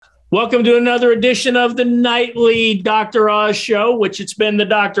Welcome to another edition of the Nightly Dr. Oz Show, which it's been the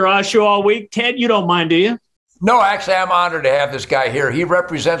Dr. Oz Show all week. Ted, you don't mind, do you? No, actually, I'm honored to have this guy here. He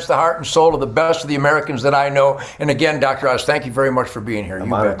represents the heart and soul of the best of the Americans that I know. And again, Dr. Oz, thank you very much for being here.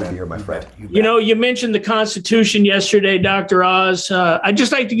 I'm honored to be here, my friend. You know, you mentioned the Constitution yesterday, Dr. Oz. I'd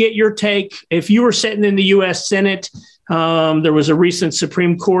just like to get your take. If you were sitting in the U.S. Senate, there was a recent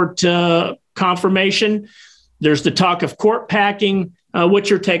Supreme Court confirmation. There's the talk of court packing. What's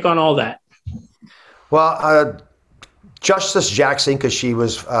your take on all that? Well, Justice Jackson, because she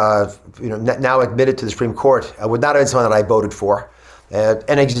was now admitted to the Supreme Court, would not have been someone that I voted for. And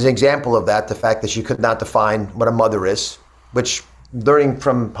as an example of that, the fact that she could not define what a mother is, which learning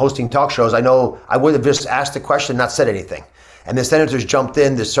from hosting talk shows, I know I would have just asked the question, not said anything. And the senators jumped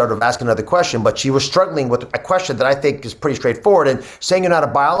in to sort of ask another question, but she was struggling with a question that I think is pretty straightforward. And saying you're not a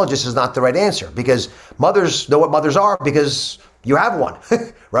biologist is not the right answer, because mothers know what mothers are because you have one,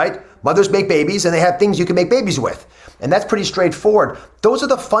 right? Mothers make babies and they have things you can make babies with. And that's pretty straightforward. Those are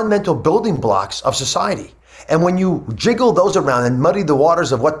the fundamental building blocks of society. And when you jiggle those around and muddy the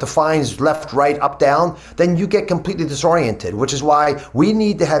waters of what defines left, right, up, down, then you get completely disoriented, which is why we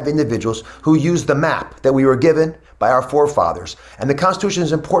need to have individuals who use the map that we were given by our forefathers. And the Constitution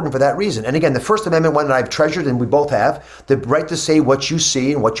is important for that reason. And again, the First Amendment, one that I've treasured, and we both have, the right to say what you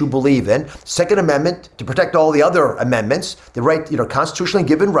see and what you believe in. Second Amendment, to protect all the other amendments, the right, constitutionally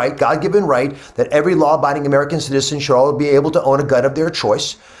given right, God-given right, that every law-abiding American citizen should all be able to own a gun of their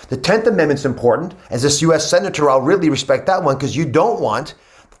choice. The 10th Amendment's important. As a U.S. Senator, I'll really respect that one, because you don't want,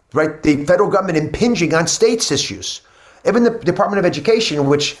 right, the federal government impinging on states' issues. Even the Department of Education,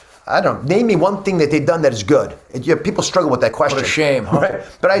 which, I don't know, name me one thing that they've done that is good. People struggle with that question. What a shame, huh? Right?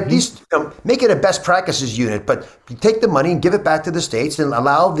 But at least make it a best practices unit, but you take the money and give it back to the states and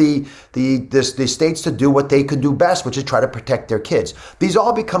allow the states to do what they could do best, which is try to protect their kids. These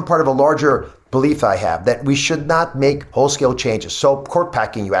all become part of a larger belief I have that we should not make whole-scale changes. So court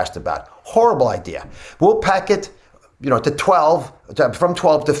packing you asked about, horrible idea. We'll pack it to 12, from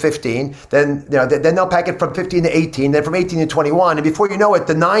 12 to 15, then they'll pack it from 15 to 18, then from 18 to 21, and before you know it,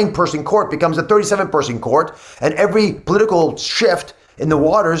 the 9-person court becomes a 37-person court, and every political shift in the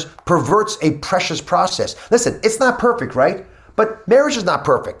waters perverts a precious process. Listen, it's not perfect, right? But marriage is not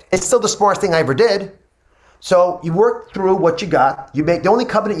perfect. It's still the smartest thing I ever did. So you work through what you got. The only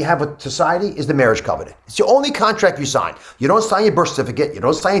covenant you have with society is the marriage covenant. It's the only contract you sign. You don't sign your birth certificate. You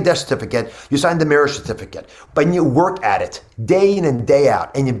don't sign your death certificate. You sign the marriage certificate. But you work at it day in and day out.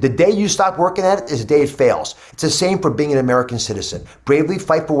 And the day you stop working at it is the day it fails. It's the same for being an American citizen. Bravely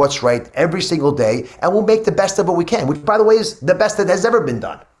fight for what's right every single day, and we'll make the best of what we can, which, by the way, is the best that has ever been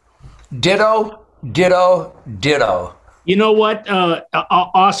done. Ditto, ditto, ditto. You know what?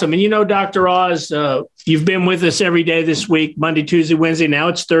 Awesome. And Dr. Oz, you've been with us every day this week, Monday, Tuesday, Wednesday. Now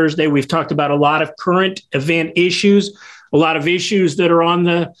it's Thursday. We've talked about a lot of current event issues, a lot of issues that are on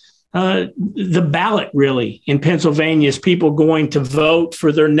the ballot, really, in Pennsylvania, is people going to vote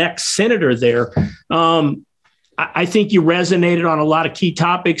for their next senator there. I think you resonated on a lot of key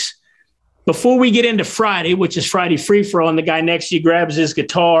topics. Before we get into Friday, which is Friday Free For All, and the guy next to you grabs his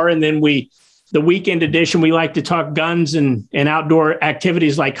guitar, and then the weekend edition, we like to talk guns and outdoor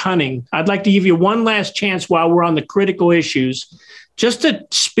activities like hunting. I'd like to give you one last chance while we're on the critical issues, just to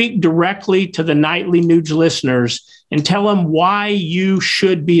speak directly to the Nightly Nuge listeners and tell them why you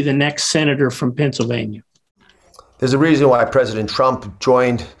should be the next senator from Pennsylvania. There's a reason why President Trump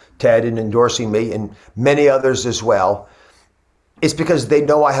joined Ted in endorsing me, and many others as well. It's because they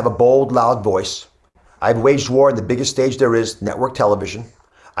know I have a bold, loud voice. I've waged war on the biggest stage there is, network television.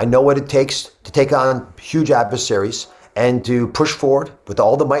 I know what it takes to take on huge adversaries and to push forward with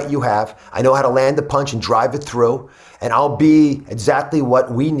all the might you have. I know how to land the punch and drive it through. And I'll be exactly what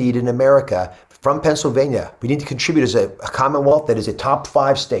we need in America from Pennsylvania. We need to contribute as a Commonwealth that is a top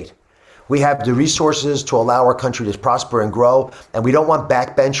 5 state. We have the resources to allow our country to prosper and grow. And we don't want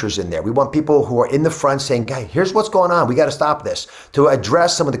backbenchers in there. We want people who are in the front saying, hey, here's what's going on. We got to stop this. To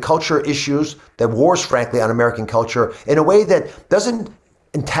address some of the culture issues that wars, frankly, on American culture in a way that doesn't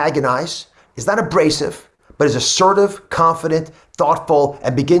antagonize, is not abrasive, but is assertive, confident, thoughtful,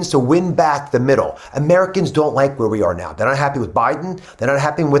 and begins to win back the middle. Americans don't like where we are now. They're not happy with Biden. They're not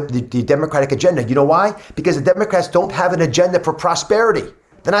happy with the Democratic agenda. You know why? Because the Democrats don't have an agenda for prosperity.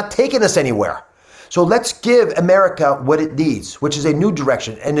 They're not taking us anywhere. So let's give America what it needs, which is a new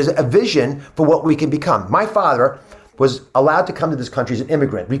direction and is a vision for what we can become. My father was allowed to come to this country as an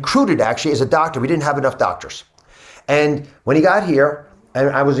immigrant, recruited actually as a doctor. We didn't have enough doctors. And when he got here, and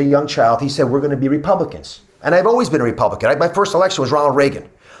I was a young child, he said, we're going to be Republicans. And I've always been a Republican. My first election was Ronald Reagan.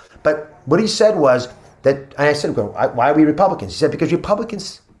 But what he said was that, and I said, why are we Republicans? He said, because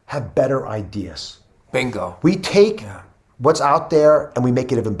Republicans have better ideas. Bingo. We take what's out there and we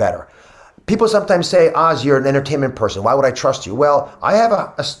make it even better. People sometimes say, Oz, you're an entertainment person. Why would I trust you? Well, I have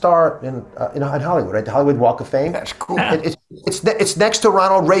a star in Hollywood, right? The Hollywood Walk of Fame. That's cool. It's next to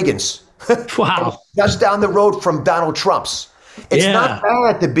Ronald Reagan's. Wow. Just down the road from Donald Trump's. It's not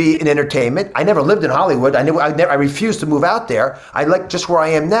bad to be in entertainment. I never lived in Hollywood. I refused to move out there. I like just where I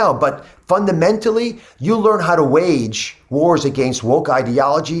am now. But fundamentally, you learn how to wage wars against woke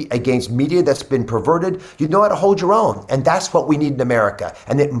ideology, against media that's been perverted. You know how to hold your own. And that's what we need in America.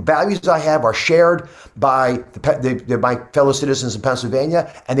 And the values I have are shared by my fellow citizens in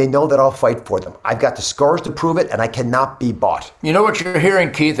Pennsylvania, and they know that I'll fight for them. I've got the scars to prove it, and I cannot be bought. You know what you're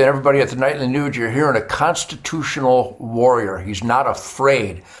hearing, Keith, and everybody at the Nightly Nuge, you're hearing a constitutional warrior. He's not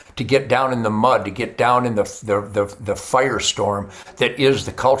afraid to get down in the mud, to get down in the firestorm that is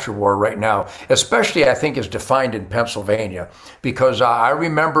the culture war right now, especially I think is defined in Pennsylvania, because I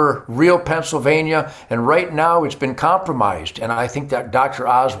remember real Pennsylvania, and right now it's been compromised, and I think that Dr.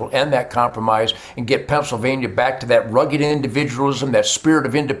 Oz will end that compromise and get Pennsylvania back to that rugged individualism, that spirit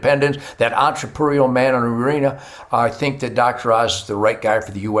of independence, that entrepreneurial man in the arena. I think that Dr. Oz is the right guy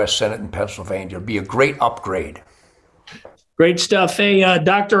for the U.S. Senate in Pennsylvania. It'll be a great upgrade. Great stuff. Hey,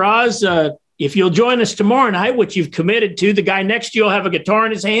 Dr. Oz, if you'll join us tomorrow night, which you've committed to, the guy next to you will have a guitar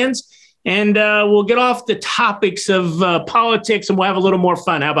in his hands, and we'll get off the topics of politics, and we'll have a little more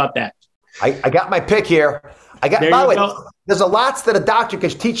fun. How about that? I got my pick here. By the way, there's a lot that a doctor can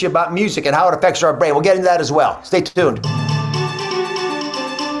teach you about music and how it affects our brain. We'll get into that as well. Stay tuned.